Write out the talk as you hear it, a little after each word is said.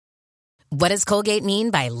What does Colgate mean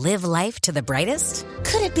by live life to the brightest?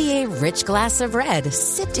 Could it be a rich glass of red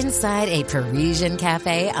sipped inside a Parisian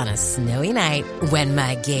cafe on a snowy night when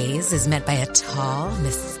my gaze is met by a tall,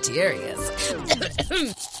 mysterious...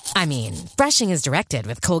 I mean, brushing is directed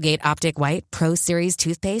with Colgate Optic White Pro Series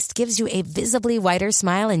toothpaste gives you a visibly whiter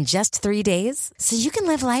smile in just 3 days, so you can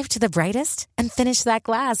live life to the brightest and finish that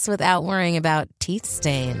glass without worrying about teeth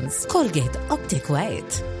stains. Colgate Optic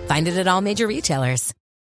White. Find it at all major retailers.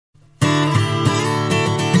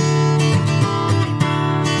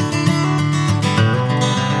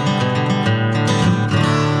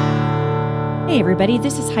 Hey everybody,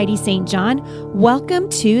 this is Heidi St. John. Welcome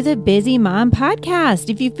to the Busy Mom Podcast.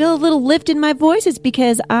 If you feel a little lift in my voice, it's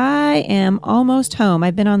because I am almost home.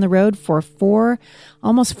 I've been on the road for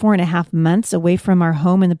almost 4.5 months away from our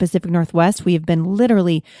home in the Pacific Northwest. We have been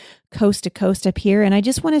literally coast to coast up here. And I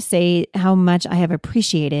just want to say how much I have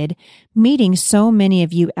appreciated meeting so many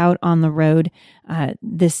of you out on the road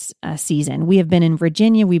this season. We have been in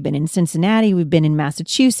Virginia, we've been in Cincinnati, we've been in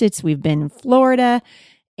Massachusetts, we've been in Florida.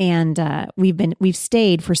 And we've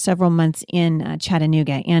stayed for several months in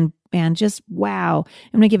Chattanooga, and just wow.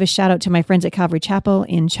 I'm going to give a shout out to my friends at Calvary Chapel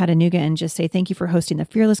in Chattanooga and just say thank you for hosting the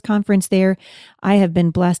Fearless Conference there. I have been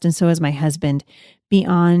blessed, and so has my husband,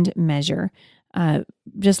 beyond measure.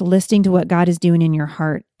 Just listening to what God is doing in your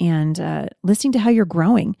heart and listening to how you're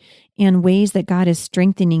growing and ways that God is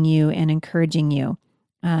strengthening you and encouraging you.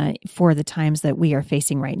 For the times that we are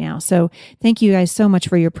facing right now. So thank you guys so much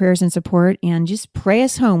for your prayers and support, and just pray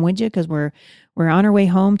us home, would you? Because we're on our way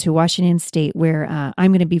home to Washington State, where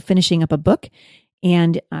I'm going to be finishing up a book,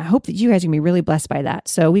 and I hope that you guys are going to be really blessed by that.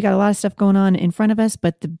 So we got a lot of stuff going on in front of us,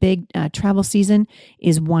 but the big travel season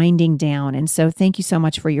is winding down. And so thank you so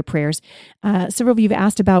much for your prayers. Several of you have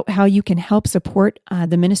asked about how you can help support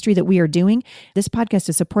the ministry that we are doing. This podcast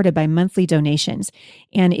is supported by monthly donations,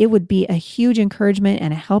 and it would be a huge encouragement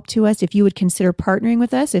and a help to us if you would consider partnering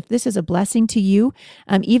with us. If this is a blessing to you,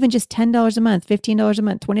 even just $10 a month, $15 a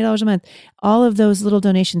month, $20 a month, all of those little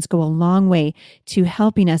donations go a long way to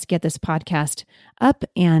helping us get this podcast up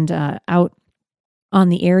and out on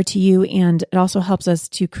the air to you. And it also helps us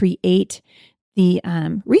to create the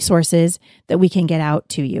resources that we can get out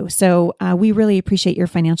to you. So we really appreciate your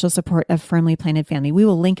financial support of Firmly Planted Family. We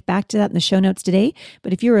will link back to that in the show notes today.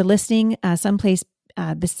 But if you are listening someplace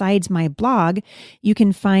besides my blog, you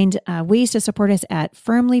can find ways to support us at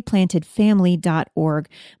firmlyplantedfamily.org.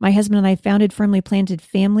 My husband and I founded Firmly Planted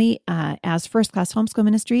Family as First Class Homeschool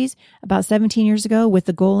Ministries about 17 years ago with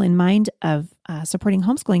the goal in mind of supporting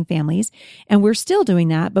homeschooling families. And we're still doing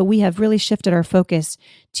that, but we have really shifted our focus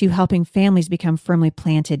to helping families become firmly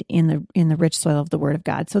planted in the rich soil of the Word of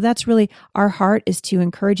God. So that's really our heart, is to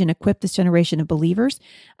encourage and equip this generation of believers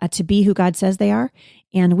to be who God says they are.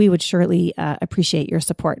 And we would surely appreciate your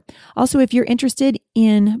support. Also, if you're interested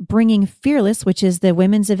in bringing Fearless, which is the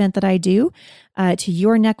women's event that I do, to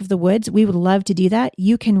your neck of the woods, we would love to do that.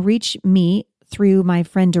 You can reach me through my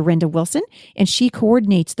friend Dorinda Wilson, and she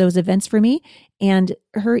coordinates those events for me. And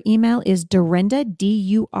her email is Dorinda,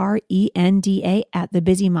 Durenda, at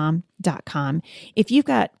thebusymom.com. If you've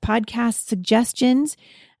got podcast suggestions,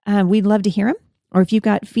 we'd love to hear them. Or if you've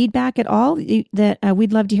got feedback at all, that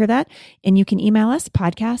we'd love to hear that. And you can email us,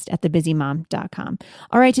 podcast@thebusymom.com.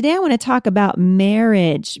 All right, today I want to talk about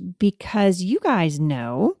marriage, because you guys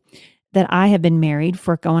know that I have been married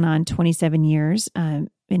for going on 27 years,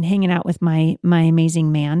 been hanging out with my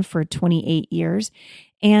amazing man for 28 years.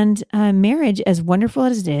 And marriage, as wonderful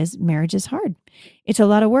as it is, marriage is hard. It's a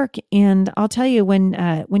lot of work. And I'll tell you, when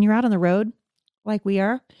you're out on the road like we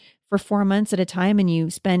are, for 4 months at a time, and you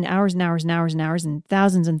spend hours and hours and hours and hours and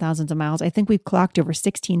thousands of miles. I think we've clocked over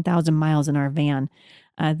 16,000 miles in our van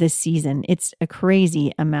this season. It's a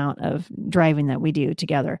crazy amount of driving that we do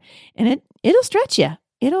together, and it'll stretch you.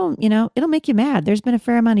 It'll make you mad. There's been a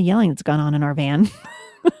fair amount of yelling that's gone on in our van.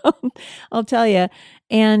 I'll tell you.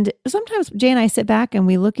 And sometimes Jay and I sit back and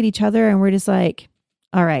we look at each other and we're just like,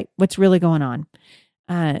 all right, what's really going on?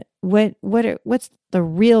 What's the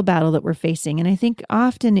real battle that we're facing? And I think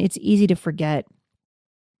often it's easy to forget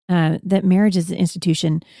that marriage is an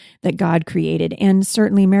institution that God created. And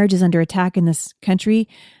certainly marriage is under attack in this country,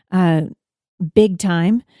 big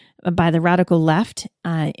time, by the radical left,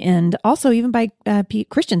 and also even by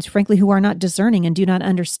Christians, frankly, who are not discerning and do not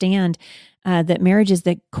understand that marriage is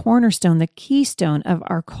the cornerstone, the keystone of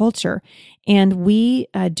our culture. And we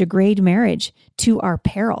degrade marriage to our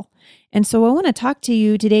peril. And so I want to talk to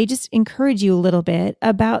you today, just encourage you a little bit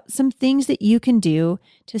about some things that you can do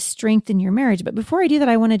to strengthen your marriage. But before I do that,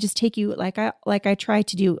 I want to just take you, like I try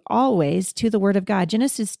to do always, to the Word of God.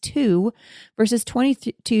 Genesis 2, verses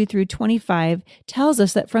 22 through 25 tells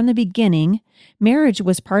us that from the beginning, marriage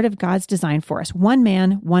was part of God's design for us. One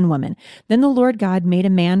man, one woman. Then the Lord God made a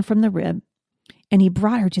man from the rib, and he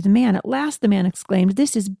brought her to the man. At last the man exclaimed,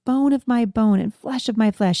 "This is bone of my bone and flesh of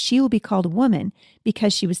my flesh. She will be called woman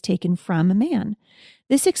because she was taken from a man."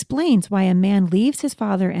 This explains why a man leaves his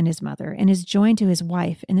father and his mother and is joined to his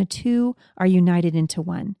wife, and the two are united into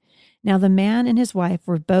one. Now the man and his wife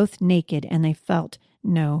were both naked, and they felt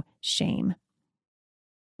no shame.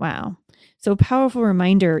 Wow. So powerful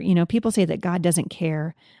reminder, people say that God doesn't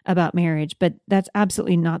care about marriage, but that's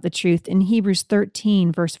absolutely not the truth. In Hebrews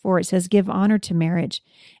 13, verse 4, it says, "Give honor to marriage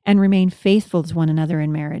and remain faithful to one another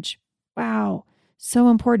in marriage." Wow. So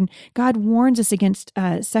important. God warns us against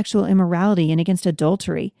sexual immorality and against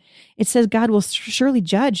adultery. It says God will surely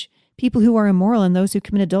judge people who are immoral and those who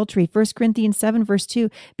commit adultery. 1 Corinthians 7, verse 2,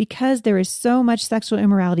 "Because there is so much sexual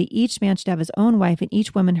immorality, each man should have his own wife and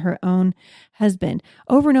each woman her own husband."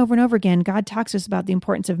 Over and over and over again, God talks to us about the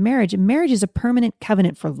importance of marriage. And marriage is a permanent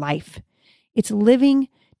covenant for life. It's living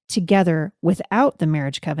together without the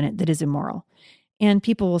marriage covenant that is immoral. And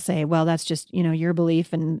people will say, well, that's just, your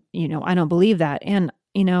belief. And, I don't believe that. And,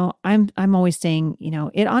 I'm always saying,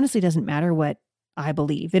 it honestly doesn't matter what I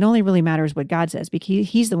believe. It only really matters what God says, because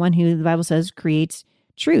he's the one who, the Bible says, creates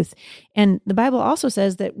truth. And the Bible also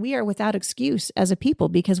says that we are without excuse as a people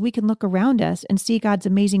because we can look around us and see God's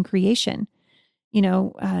amazing creation.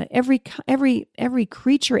 Every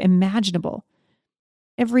creature imaginable,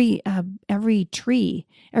 every tree,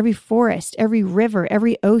 every forest, every river,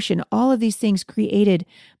 every ocean, all of these things created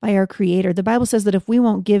by our Creator. The Bible says that if we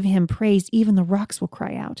won't give him praise, even the rocks will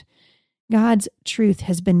cry out. God's truth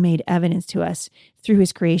has been made evidence to us through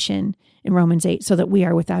his creation in Romans 8, so that we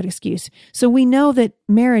are without excuse. So we know that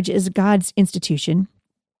marriage is God's institution.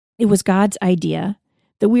 It was God's idea,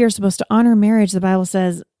 that we are supposed to honor marriage, the Bible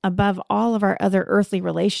says, above all of our other earthly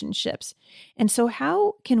relationships. And so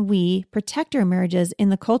how can we protect our marriages in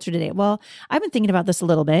the culture today? Well, I've been thinking about this a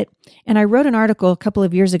little bit, and I wrote an article a couple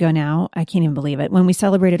of years ago now. I can't even believe it. When we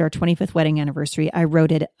celebrated our 25th wedding anniversary, I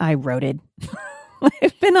wrote it.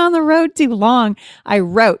 I've been on the road too long. I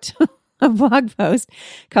wrote a blog post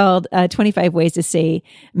called 25 Ways to Stay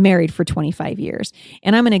Married for 25 Years.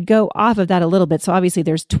 And I'm going to go off of that a little bit. So obviously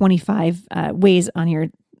there's 25 ways on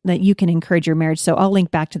here that you can encourage your marriage. So I'll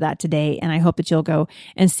link back to that today, and I hope that you'll go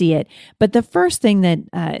and see it. But the first thing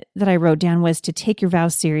that I wrote down was to take your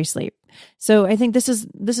vows seriously. So I think this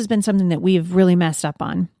has been something that we've really messed up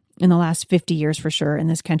on in the last 50 years for sure in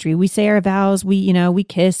this country. We say our vows, we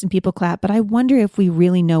kiss and people clap, but I wonder if we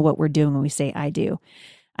really know what we're doing when we say "I do."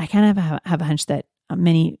 I kind of have a hunch that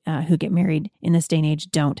many who get married in this day and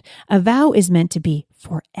age don't. A vow is meant to be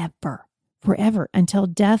forever, until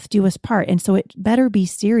death do us part. And so it better be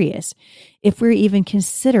serious if we're even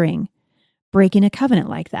considering breaking a covenant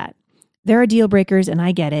like that. There are deal breakers, and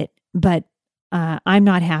I get it, but I'm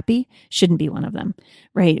not happy shouldn't be one of them,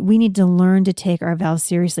 right? We need to learn to take our vows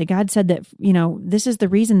seriously. God said that, this is the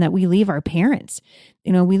reason that we leave our parents.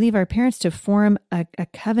 We leave our parents to form a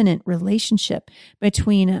covenant relationship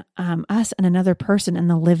between us and another person and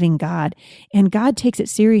the living God. And God takes it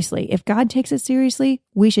seriously. If God takes it seriously,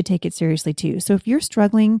 we should take it seriously too. So if you're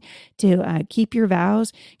struggling to keep your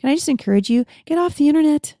vows, can I just encourage you, get off the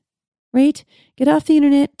internet, right? Get off the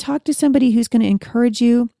internet, talk to somebody who's going to encourage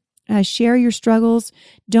you. Share your struggles.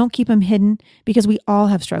 Don't keep them hidden, because we all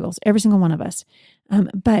have struggles, every single one of us.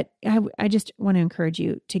 But I just want to encourage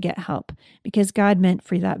you to get help, because God meant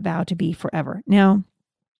for that vow to be forever. Now,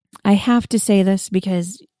 I have to say this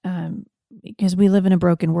because we live in a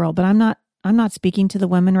broken world, but I'm not speaking to the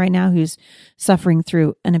woman right now who's suffering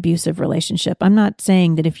through an abusive relationship. I'm not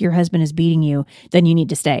saying that if your husband is beating you, then you need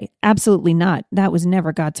to stay. Absolutely not. That was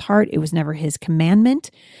never God's heart. It was never his commandment.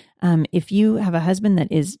 If you have a husband that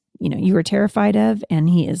is, you are terrified of, and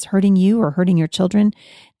he is hurting you or hurting your children,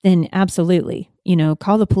 then absolutely,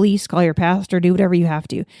 call the police, call your pastor, do whatever you have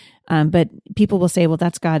to. But people will say, well,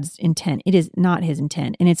 that's God's intent. It is not his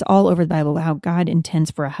intent. And it's all over the Bible how God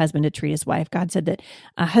intends for a husband to treat his wife. God said that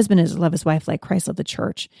a husband is to love his wife like Christ loved the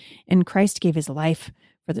church, and Christ gave his life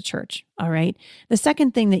for the church. All right. The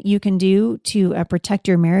second thing that you can do to protect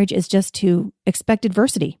your marriage is just to expect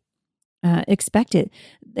adversity. Expect it.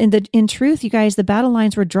 In truth, you guys, the battle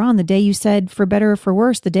lines were drawn the day you said for better or for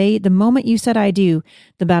worse. The moment you said "I do,"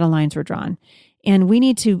 the battle lines were drawn. And we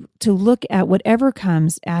need to look at whatever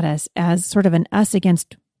comes at us as sort of an us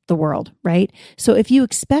against the world, right? So if you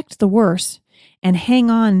expect the worst and hang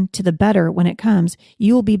on to the better when it comes,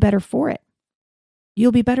 you'll be better for it.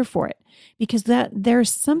 You'll be better for it because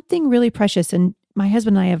there's something really precious. And my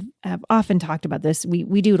husband and I have often talked about this.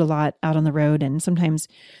 We do it a lot out on the road. And sometimes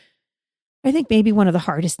I think maybe one of the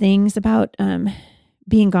hardest things about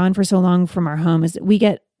being gone for so long from our home is that we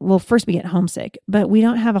get homesick, but we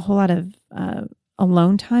don't have a whole lot of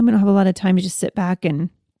alone time. We don't have a lot of time to just sit back and,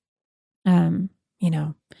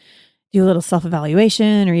 do a little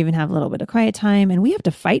self-evaluation or even have a little bit of quiet time. And we have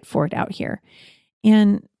to fight for it out here.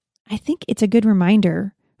 And I think it's a good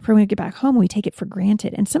reminder for when we get back home, we take it for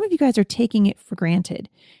granted. And some of you guys are taking it for granted.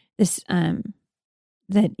 This,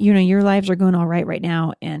 that, your lives are going all right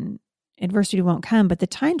now and adversity won't come. But the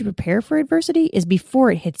time to prepare for adversity is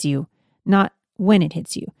before it hits you, not when it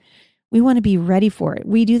hits you. We want to be ready for it.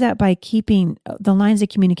 We do that by keeping the lines of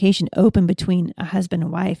communication open between a husband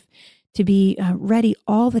and wife, to be ready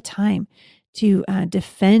all the time, to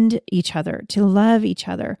defend each other, to love each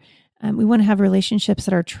other. We want to have relationships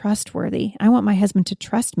that are trustworthy. I want my husband to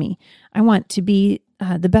trust me. I want to be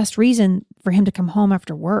the best reason for him to come home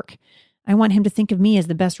after work. I want him to think of me as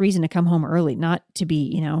the best reason to come home early, not to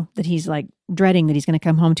be, that he's like dreading that he's going to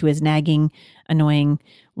come home to his nagging, annoying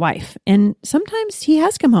wife. And sometimes he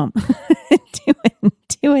has come home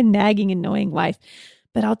to a nagging, annoying wife.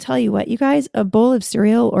 But I'll tell you what, you guys, a bowl of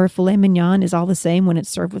cereal or filet mignon is all the same when it's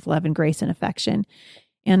served with love and grace and affection.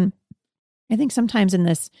 And I think sometimes in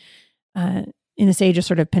this age of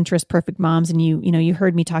sort of Pinterest perfect moms, and you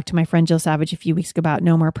heard me talk to my friend Jill Savage a few weeks ago about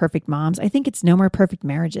no more perfect moms. I think it's no more perfect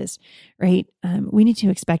marriages, right? We need to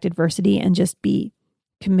expect adversity and just be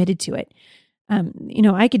committed to it.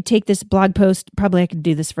 I could take this blog post, probably I could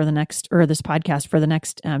do this this podcast for the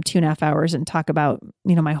next 2.5 hours and talk about,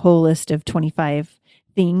 my whole list of 25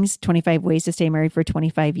 things, 25 ways to stay married for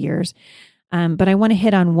 25 years. But I want to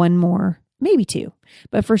hit on one more, maybe two,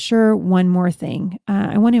 but for sure one more thing.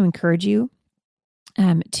 I want to encourage you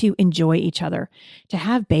to enjoy each other, to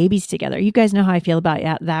have babies together. You guys know how I feel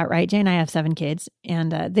about that, right? Jay and I have 7 kids,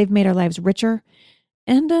 and they've made our lives richer,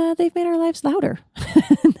 and they've made our lives louder.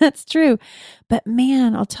 That's true. But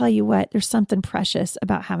man, I'll tell you what, there's something precious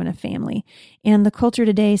about having a family. And the culture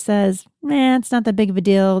today says, it's not that big of a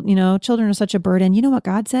deal. Children are such a burden. You know what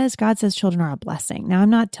God says? God says children are a blessing. Now, I'm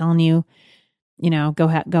not telling you, go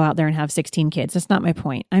out there and have 16 kids. That's not my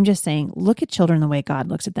point. I'm just saying, look at children the way God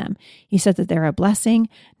looks at them. He said that they're a blessing,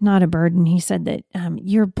 not a burden. He said that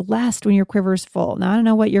you're blessed when your quiver is full. Now, I don't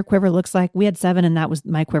know what your quiver looks like. We had 7 and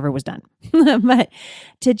my quiver was done. But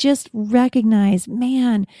to just recognize,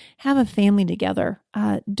 man, have a family together.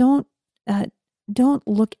 Don't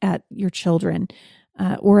look at your children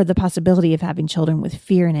or the possibility of having children with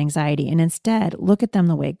fear and anxiety. And instead, look at them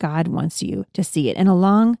the way God wants you to see it. And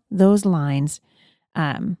along those lines,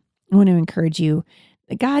 I want to encourage you.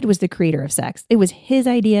 God was the creator of sex. It was his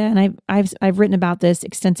idea. And I've written about this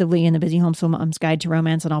extensively in the Busy Homeschool Mom's Guide to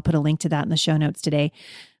Romance, and I'll put a link to that in the show notes today.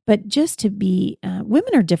 But just to be,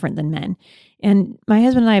 women are different than men. And my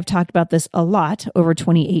husband and I have talked about this a lot over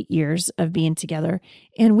 28 years of being together.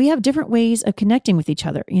 And we have different ways of connecting with each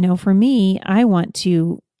other. For me, I want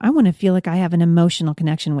to feel like I have an emotional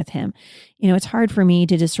connection with him. It's hard for me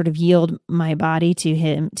to just sort of yield my body to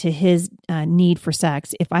him, to his need for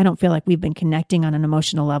sex, if I don't feel like we've been connecting on an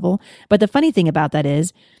emotional level. But the funny thing about that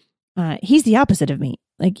is, he's the opposite of me.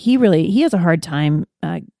 Like he has a hard time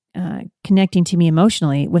connecting to me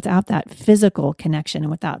emotionally without that physical connection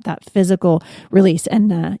and without that physical release.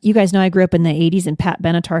 And you guys know I grew up in the 80s, and Pat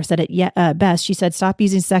Benatar said it best. She said, "Stop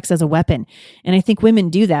using sex as a weapon." And I think women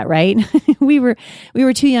do that, right? we were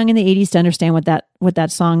too young in the 80s to understand what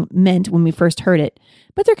that song meant when we first heard it.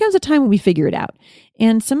 But there comes a time when we figure it out.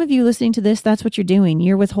 And some of you listening to this, that's what you're doing.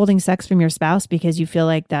 You're withholding sex from your spouse because you feel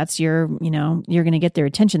like that's you're going to get their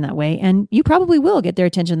attention that way. And you probably will get their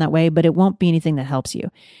attention that way, but it won't be anything that helps you.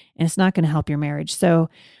 And it's not going to help your marriage. So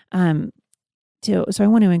I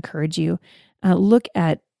want to encourage you, look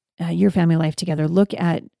at your family life together. Look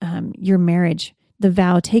at your marriage, the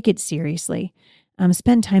vow, take it seriously.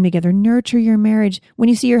 Spend time together, nurture your marriage. When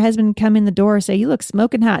you see your husband come in the door, say, "You look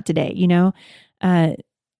smoking hot today,"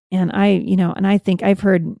 and I think I've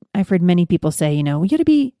heard many people say, you got to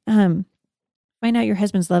be, find out your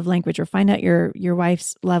husband's love language or find out your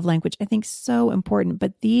wife's love language. I think so important.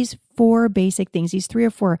 But these 4 basic things, these 3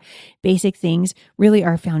 or 4 basic things really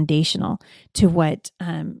are foundational to what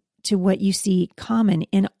you see common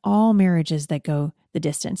in all marriages that go the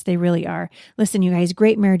distance. They really are. Listen, you guys,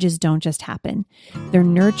 great marriages don't just happen. They're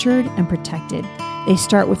nurtured and protected. They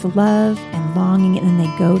start with love and longing, and then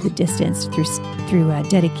they go the distance through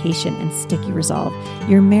dedication and sticky resolve.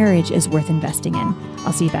 Your marriage is worth investing in.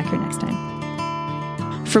 I'll see you back here next time.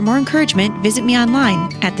 For more encouragement, visit me online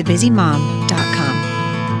at thebusymom.com.